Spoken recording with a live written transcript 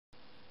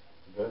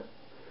Good.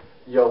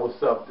 Yo,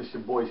 what's up? This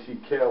your boy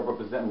C.K.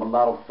 representing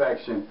Malato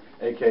Faction,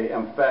 aka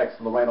M-Fax,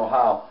 Lorain,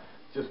 Ohio.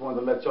 Just wanted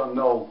to let y'all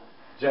know,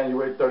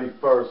 January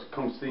 31st,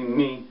 come see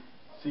me,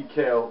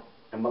 C.K.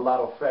 and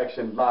Malato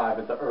Faction live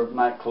at the Herb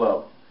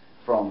nightclub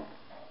from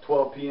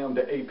 12 p.m.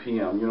 to 8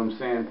 p.m. You know what I'm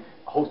saying?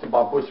 Hosted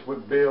by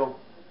Bushwick Bill,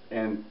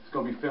 and it's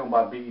going to be filmed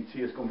by B.E.T.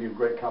 It's going to be a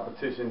great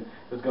competition.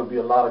 There's going to be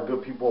a lot of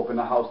good people up in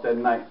the house that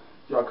night.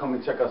 Y'all come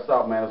and check us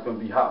out, man. It's going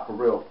to be hot, for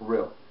real, for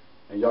real.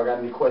 And y'all got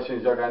any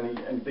questions, y'all got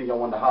anything y'all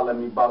want to holler at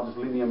me about, just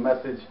leave me a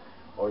message,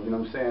 or you know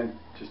what I'm saying,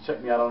 just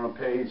check me out on the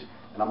page,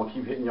 and I'm going to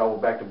keep hitting y'all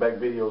with back-to-back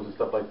videos and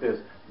stuff like this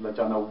to let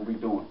y'all know what we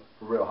doing.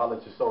 For real, holler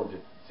at your soldier.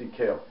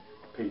 C.K.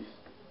 Peace.